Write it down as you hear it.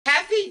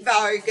Cathy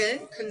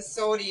Vogan,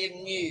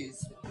 Consortium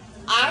News.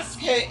 Ask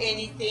her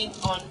anything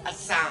on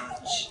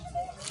Assange.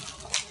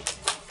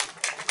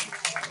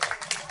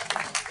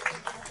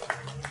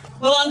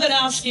 Well, I'm going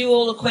to ask you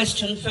all a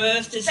question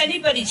first. Is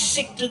anybody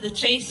sick to the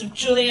teeth of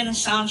Julian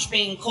Assange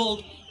being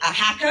called a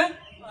hacker?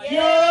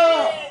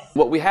 Yeah.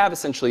 What we have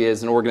essentially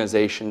is an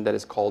organization that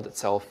has called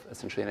itself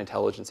essentially an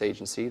intelligence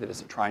agency that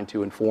is trying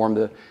to inform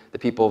the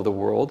people of the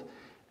world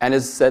and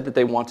has said that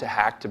they want to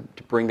hack to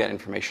bring that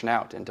information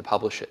out and to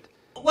publish it.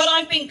 What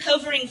I've been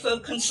covering for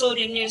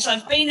Consortium News,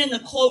 I've been in the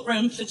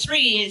courtroom for 3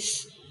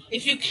 years,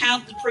 if you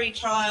count the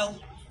pre-trial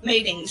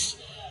meetings,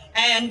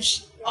 and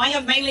I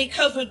have mainly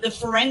covered the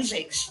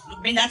forensics.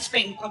 I mean, I've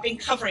been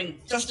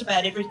covering just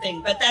about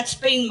everything, but that's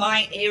been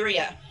my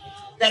area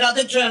that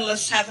other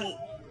journalists haven't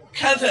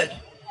covered.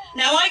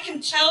 Now, I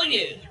can tell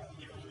you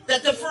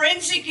that the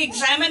forensic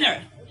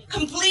examiner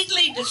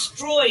completely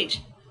destroyed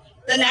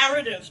the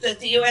narrative that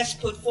the US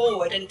put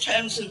forward in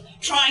terms of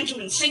trying to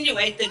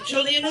insinuate that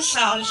Julian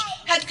Assange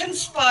had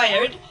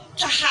conspired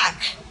to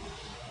hack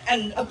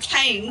and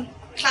obtain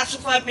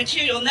classified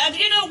material. Now, do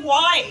you know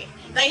why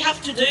they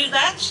have to do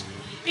that?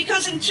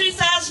 Because in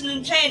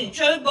 2010,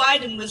 Joe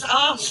Biden was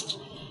asked,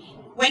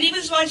 when he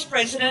was vice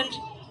president,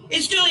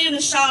 is Julian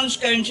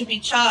Assange going to be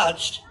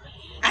charged?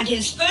 And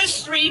his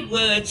first 3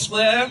 words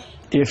were,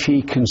 if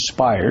he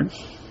conspired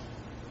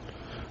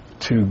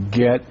to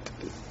get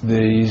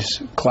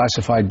these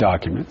classified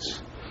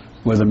documents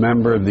with a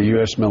member of the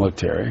U.S.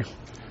 military,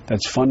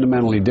 that's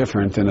fundamentally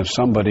different than if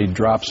somebody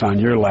drops on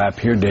your lap,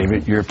 here,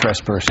 David, you're a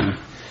press person,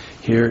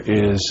 here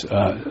is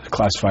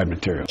classified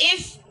material.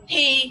 If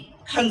he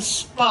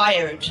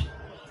conspired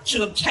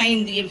to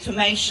obtain the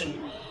information.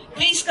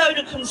 Please go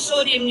to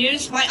Consortium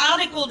News. My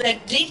article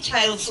that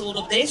details all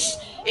of this.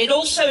 It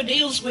also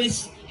deals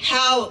with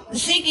how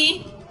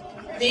Ziggy,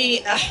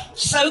 the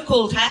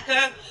so-called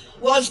hacker,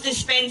 was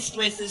dispensed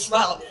with as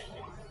well.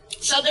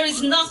 So there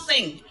is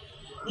nothing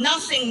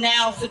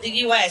now for the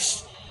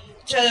US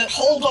to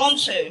hold on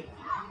to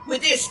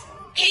with this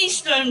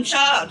keystone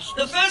charge.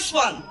 The first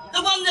one,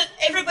 the one that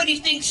everybody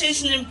thinks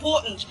isn't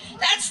important,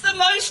 that's the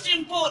most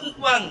important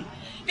one.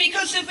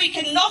 Because if we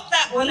can knock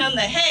that one on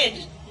the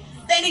head,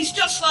 then he's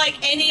just like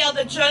any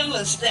other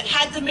journalist that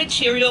had the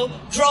material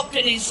dropped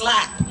in his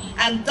lap.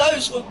 And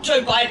those were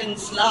Joe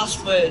Biden's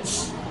last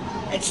words.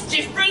 It's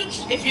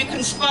different if you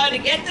conspire to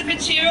get the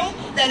material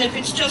than if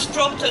it's just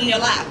dropped on your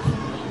lap.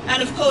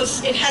 And of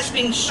course, it has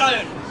been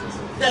shown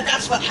that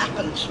that's what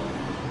happened.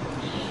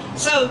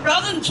 So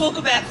rather than talk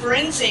about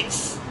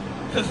forensics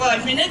for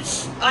 5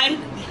 minutes,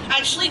 I'm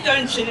actually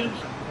going to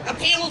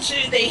appeal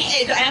to the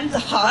head and the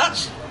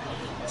heart.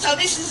 So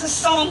this is a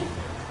song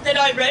that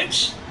I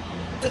wrote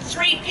for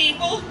 3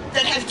 people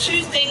that have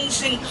 2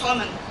 things in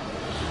common.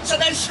 So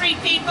those 3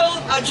 people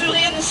are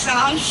Julian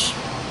Assange,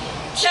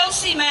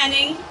 Chelsea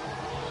Manning,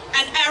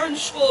 and Aaron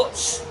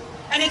Swartz.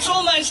 And it's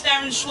almost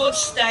Aaron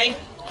Swartz's day.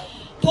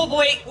 Poor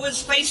boy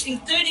was facing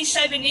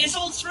 37 years.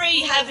 All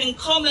 3 have in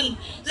common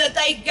that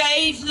they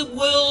gave the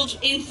world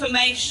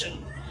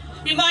information.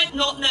 You might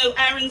not know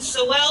Aaron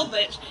so well,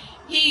 but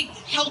he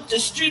helped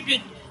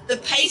distribute the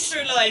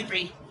Pacer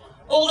Library,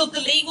 all of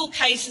the legal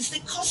cases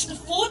that cost a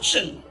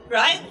fortune,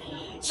 right?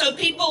 So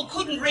people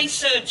couldn't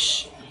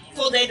research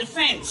for their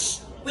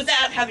defense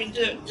without having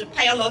to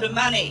pay a lot of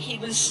money. He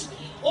was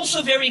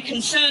also very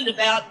concerned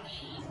about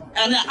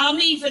an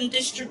uneven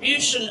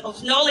distribution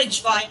of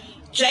knowledge by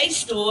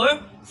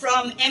JSTOR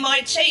from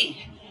MIT.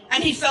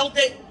 And he felt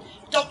that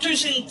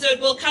doctors in third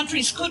world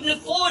countries couldn't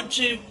afford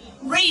to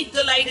read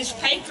the latest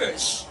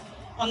papers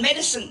on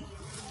medicine.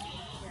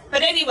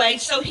 But anyway,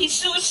 so he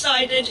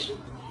suicided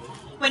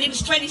when he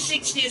was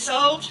 26 years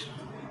old.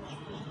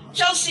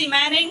 Chelsea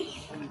Manning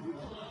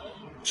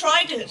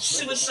tried to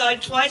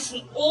suicide twice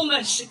and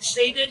almost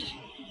succeeded.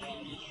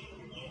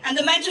 And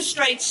the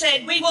magistrate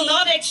said, we will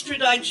not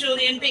extradite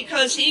Julian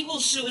because he will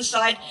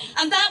suicide.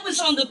 And that was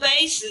on the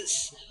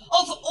basis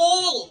of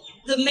all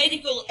the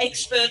medical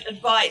expert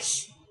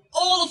advice.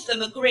 All of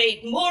them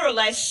agreed, more or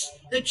less,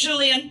 that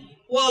Julian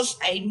was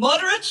a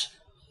moderate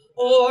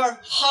or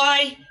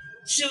high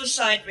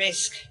suicide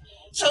risk.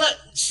 So that,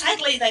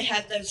 sadly, they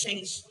had those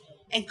things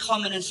in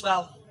common as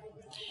well.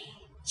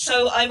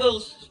 So I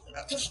will,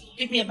 just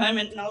give me a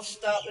moment and I'll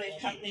start the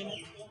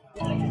accompaniment.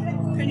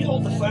 Can you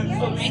hold the phone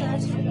for me?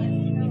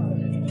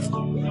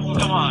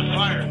 Come on,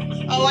 fire.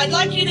 Oh, I'd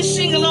like you to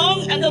sing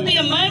along, and there'll be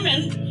a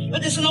moment where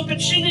there's an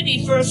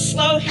opportunity for a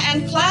slow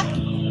hand clap.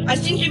 I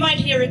think you might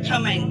hear it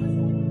coming.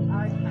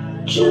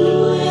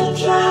 Julian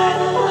tried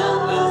to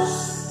help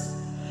us,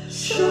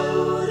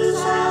 showed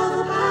us how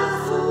the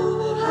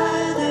powerful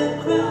hide their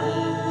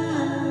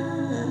ground.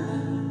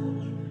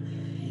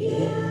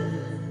 Yeah.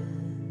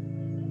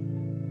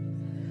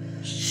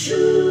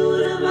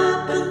 Shoot 'em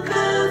up and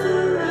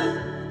cover up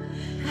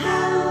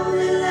how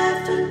they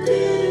left and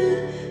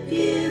didn't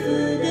give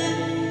a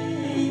damn.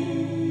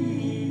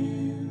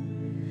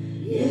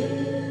 Yeah.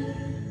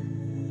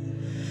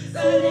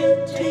 But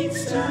it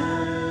takes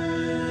time.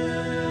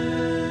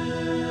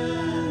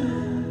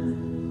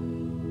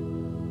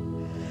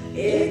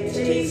 It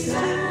takes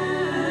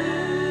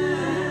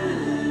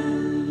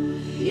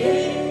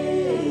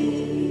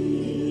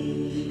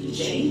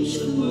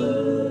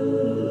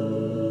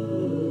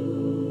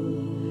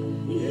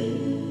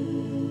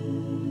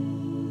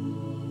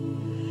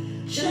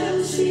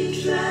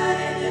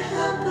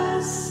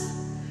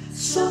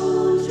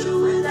soldier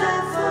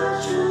without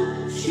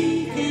fortune,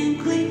 she can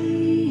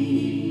clean.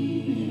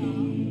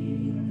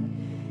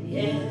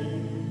 Yeah.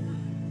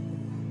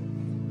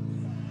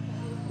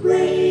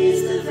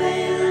 Raise the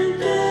veil and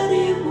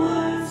dirty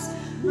words,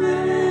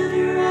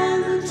 murder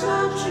and the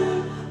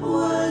torture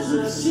was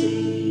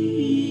obscene.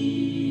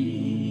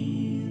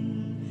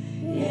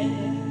 Yeah.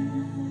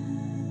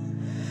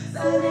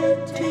 But it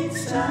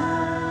takes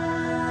time.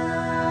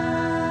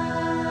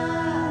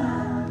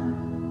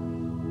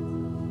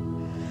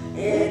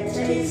 It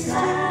takes time,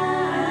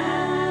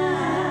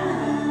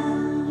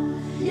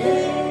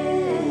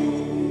 yeah,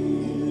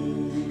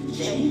 to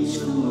change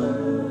the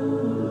world,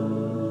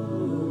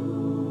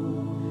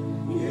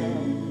 yeah.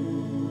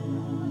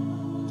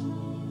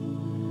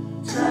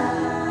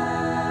 Time,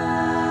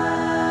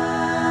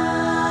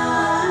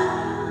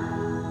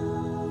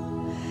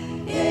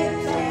 it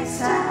takes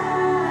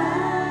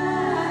time,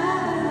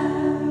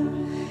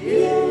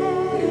 yeah,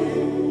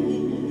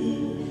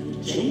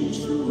 to change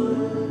the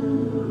world.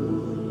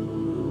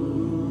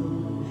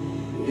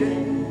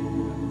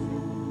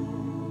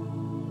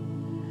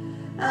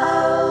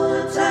 All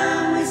the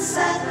time we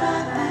sat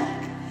right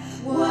back,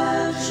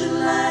 watching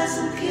lies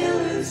and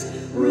killers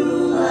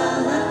rule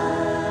our lives.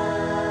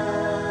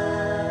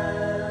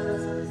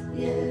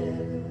 Yeah.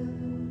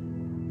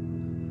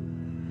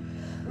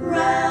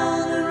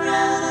 Round and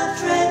round our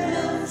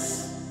treadmills,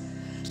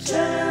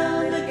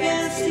 turned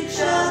against each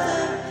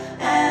other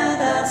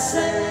and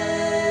ourselves.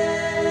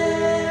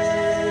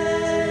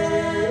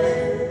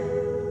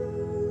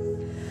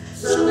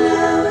 So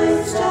now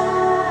it's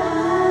time.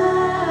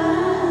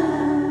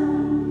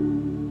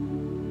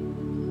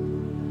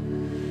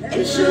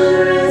 It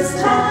sure is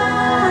time,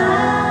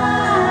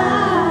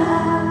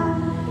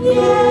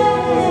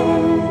 yeah,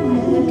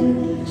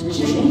 to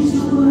change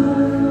the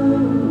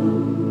world,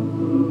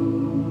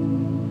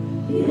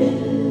 yeah.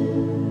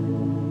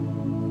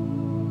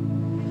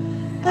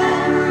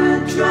 Aaron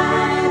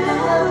tried to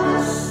help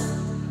us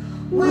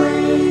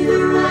weigh the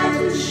right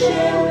to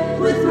share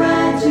with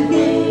right to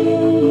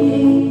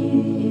gain,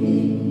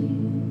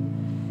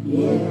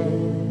 yeah.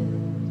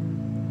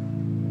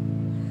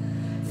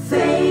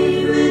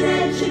 Favorite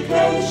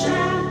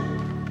education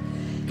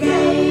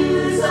gave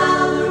us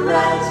all the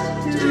right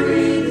to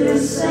read the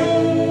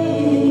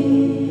same.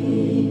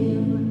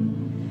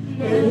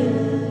 Yeah.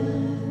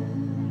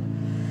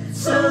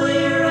 So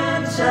we're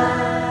on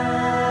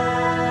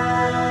time,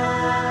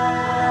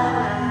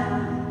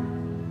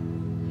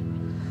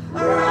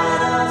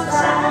 right on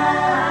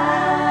time,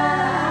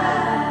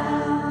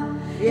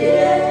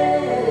 yeah,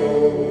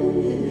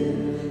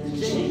 to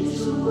change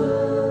the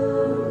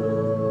world.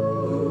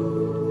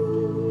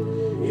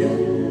 Yeah.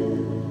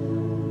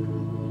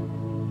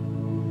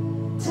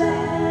 Time,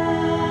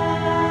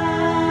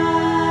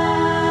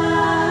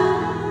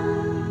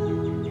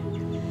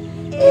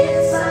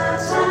 it's our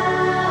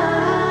time,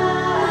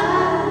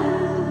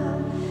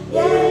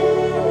 yeah,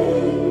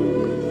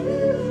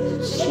 to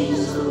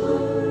change the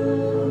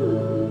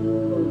world.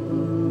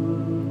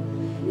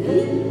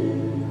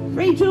 Yeah.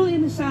 Free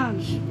Julian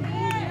Assange.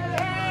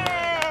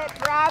 Yeah,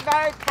 bravo,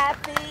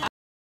 Cathy.